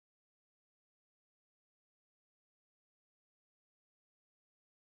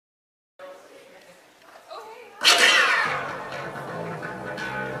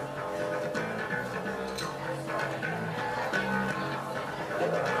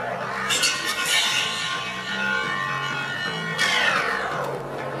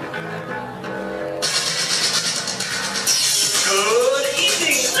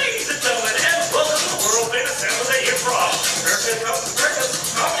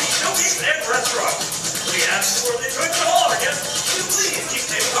truck. We ask for the enjoyment of all our guests to please keep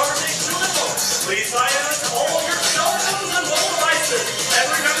table conversation to a minimum. Please silence all your cell phones and mobile devices. And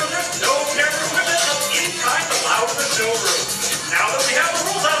remember, there's no camera equipment of any kind allowed in the showroom. Now that we have the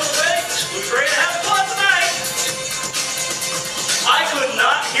rules out of the way, who's ready to have fun tonight? I could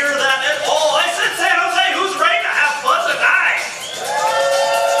not hear that at all. I said, San Jose, who's ready to have fun tonight?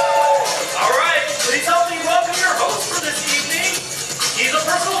 All right, please help me welcome your host for this evening. He's a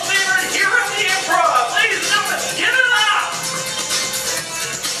personal favorite here at the Improv. Ladies and gentlemen, give it up!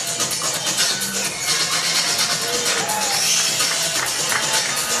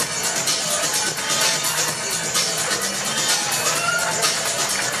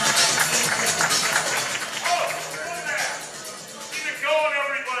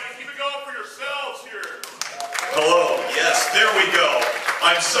 Hello, yes, there we go.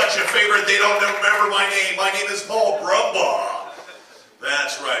 I'm such a favorite, they don't remember my name. My name is Brumbaugh.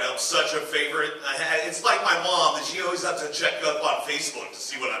 That's right, I'm such a favorite. It's like my mom, that she always has to check up on Facebook to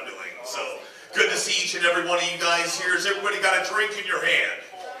see what I'm doing. So, good to see each and every one of you guys here. Has everybody got a drink in your hand?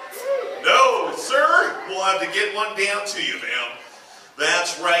 No, sir? We'll have to get one down to you, ma'am.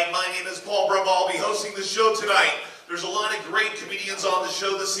 That's right, my name is Brumbaugh. I'll be hosting the show tonight. There's a lot of great comedians on the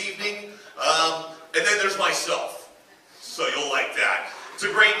show this evening. And then there's myself. So you'll like that.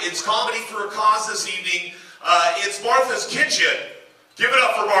 It's comedy for a cause this evening. It's Martha's Kitchen. Give it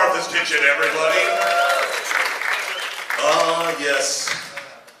up for Martha's Kitchen, everybody. Ah, yes.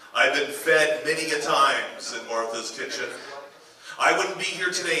 I've been fed many a times in Martha's Kitchen. I wouldn't be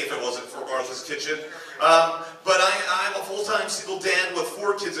here today if it wasn't for Martha's Kitchen. But I'm a full-time single dad with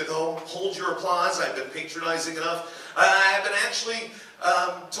 4 kids at home. Hold your applause. I've been patronizing enough. I've been actually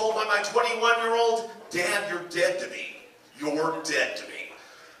told by my 21-year-old, Dad, you're dead to me. You're dead to me.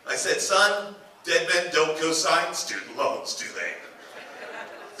 I said, son, dead men don't go sign student loans, do they?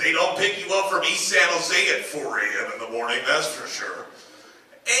 They don't pick you up from East San Jose at 4 a.m. in the morning, that's for sure.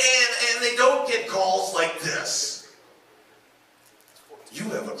 And they don't get calls like this. You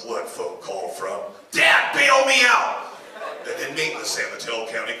have a blood phone call from, Dad, bail me out! An inmate in the San Mateo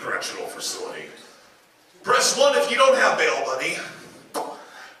County Correctional Facility. Press 1 if you don't have bail money.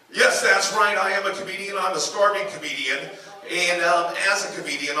 Yes, that's right, I am a comedian. I'm a starving comedian. And as a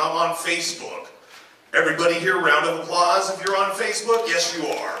comedian, I'm on Facebook. Everybody here, round of applause if you're on Facebook? Yes, you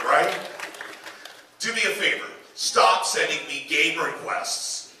are, right? Do me a favor. Stop sending me game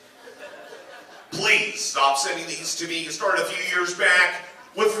requests. Please, stop sending these to me. You started a few years back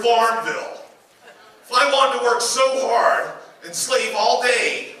with Farmville. If I wanted to work so hard and slave all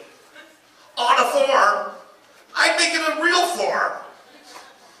day on a farm, I'd make it a real farm.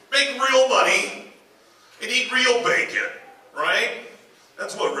 Make real money and eat real bacon, right?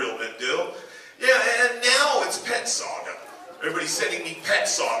 That's what real men do. Yeah, and now it's Pet Saga. Everybody's sending me Pet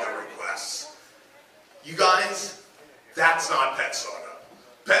Saga requests. You guys, that's not Pet Saga.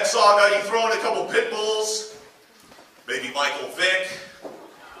 Pet Saga, you throw in a couple pit bulls, maybe Michael Vick.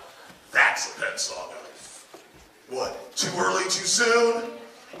 That's a Pet Saga. What, too early, too soon?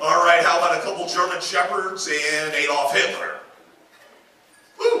 All right, how about a couple German Shepherds and Adolf Hitler?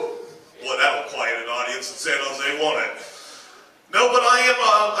 Woo! Boy, that'll quiet an audience in San Jose, won't it? No, but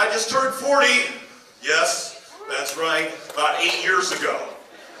I just turned 40. Yes, that's right, about 8 years ago.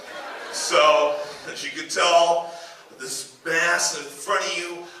 So, as you can tell, this mass in front of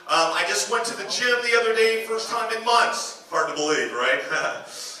you, I just went to the gym the other day, first time in months. Hard to believe, right?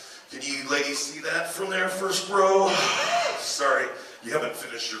 Can you ladies see that from there, first row? Sorry. You haven't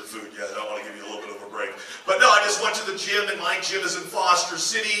finished your food yet. I don't want to give you a little bit of a break. But no, I just went to the gym, and my gym is in Foster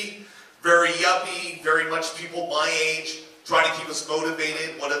City. Very yuppie, very much people my age, trying to keep us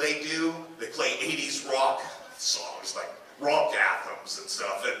motivated. What do? They play 80s rock songs, like rock anthems and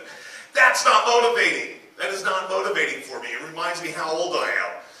stuff. And that's not motivating. That is not motivating for me. It reminds me how old I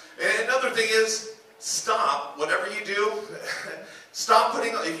am. And another thing is, stop, whatever you do, stop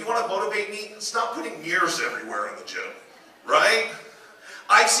putting, if you want to motivate me, stop putting mirrors everywhere in the gym, right?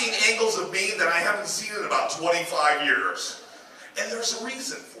 I've seen angles of me that I haven't seen in about 25 years. And there's a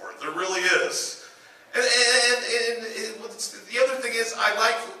reason for it. There really is. And the other thing is, I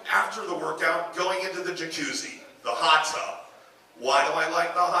like, after the workout, going into the jacuzzi, the hot tub. Why do I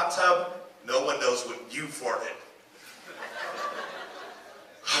like the hot tub? No one knows when you farted.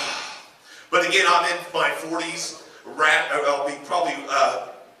 But again, I'm in my 40s. I'll be probably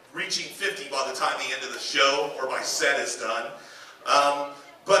reaching 50 by the time the end of the show, or my set is done.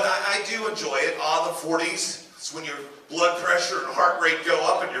 But I do enjoy it. The 40s, it's when your blood pressure and heart rate go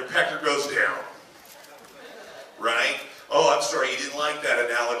up and your pecker goes down. Right? Oh, I'm sorry, you didn't like that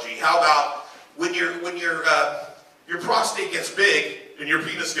analogy. How about when your prostate gets big and your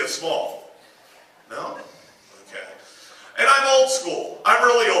penis gets small? No? Okay. And I'm old school. I'm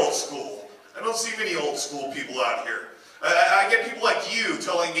really old school. I don't see many old school people out here. I get people like you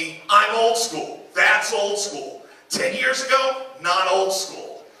telling me, I'm old school. That's old school. 10 years ago, not old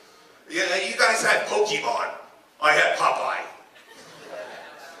school. Yeah, you guys had Pokemon. I had Popeye.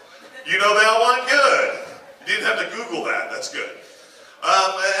 You know that one? Good. You didn't have to Google that. That's good.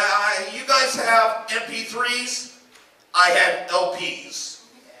 You guys have MP3s? I had LPs.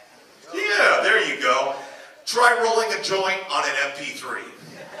 Yeah, there you go. Try rolling a joint on an MP3.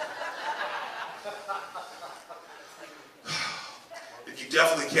 You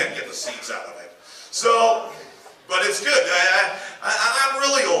definitely can't get the seeds out of it. So, but it's good. I'm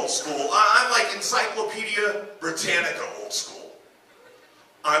really old school. I'm like Encyclopedia Britannica old school.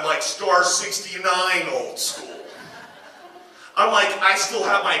 I'm like Star 69 old school. I'm like, I still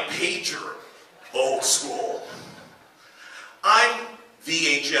have my pager old school. I'm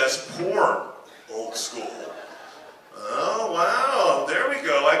VHS porn old school. Oh, wow. There we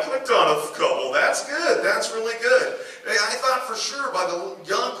go. I clicked on a couple. That's good. That's really good. I thought for sure by the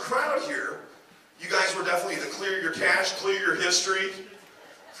young crowd here, you guys were definitely to clear your cache, clear your history,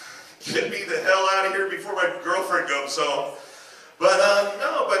 get me the hell out of here before my girlfriend comes home. But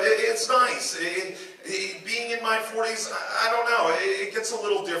no, but it's nice. Being in my 40s, I don't know, it gets a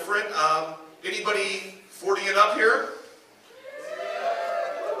little different. Anybody 40 and up here?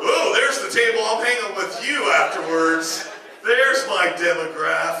 Oh, there's the table. I'm hanging with you afterwards. There's my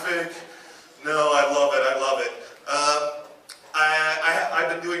demographic. No, I love it. I love it. I've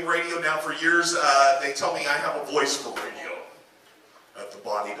been doing radio now for years. They tell me I have a voice for radio. Have the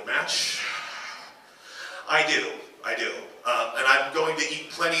body to match. I do. I do. And I'm going to eat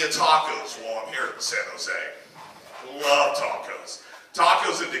plenty of tacos while I'm here in San Jose. Love tacos.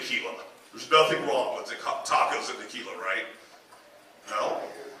 Tacos and tequila. There's nothing wrong with the tacos and tequila, right? No?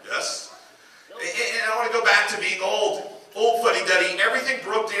 Yes? And I want to go back to being old. Old fuddy-duddy. Everything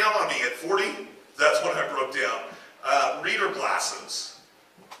broke down on me at 40. That's when I broke down. Reader glasses.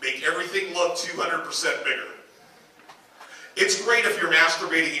 Make everything look 200% bigger. It's great if you're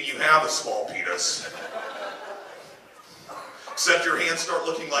masturbating and you have a small penis. Except your hands start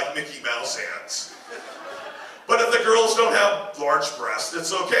looking like Mickey Mouse hands. But if the girls don't have large breasts,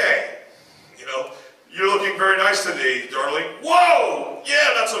 it's okay. You know, you're looking very nice today, darling. Whoa!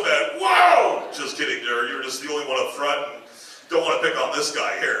 Yeah, not so bad. Whoa! Just kidding, there. You're just the only one up front and don't want to pick on this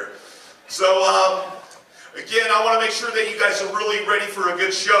guy here. So, again, I want to make sure that you guys are really ready for a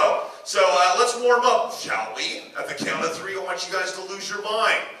good show. So, let's warm up, shall we? At the count of 3, I want you guys to lose your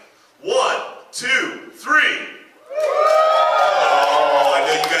mind. 1, 2, 3. Oh, I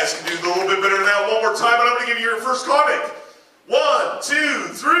know you guys can do a little bit better than that. One more time, and I'm going to give you your first comic. 1,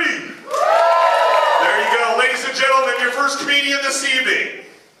 2, 3. There you go, ladies and gentlemen, your first comedian this evening.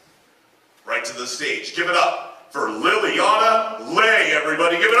 Right to the stage. Give it up for Liliana Lay,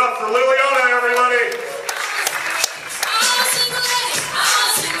 everybody. Give it up for Liliana, everybody.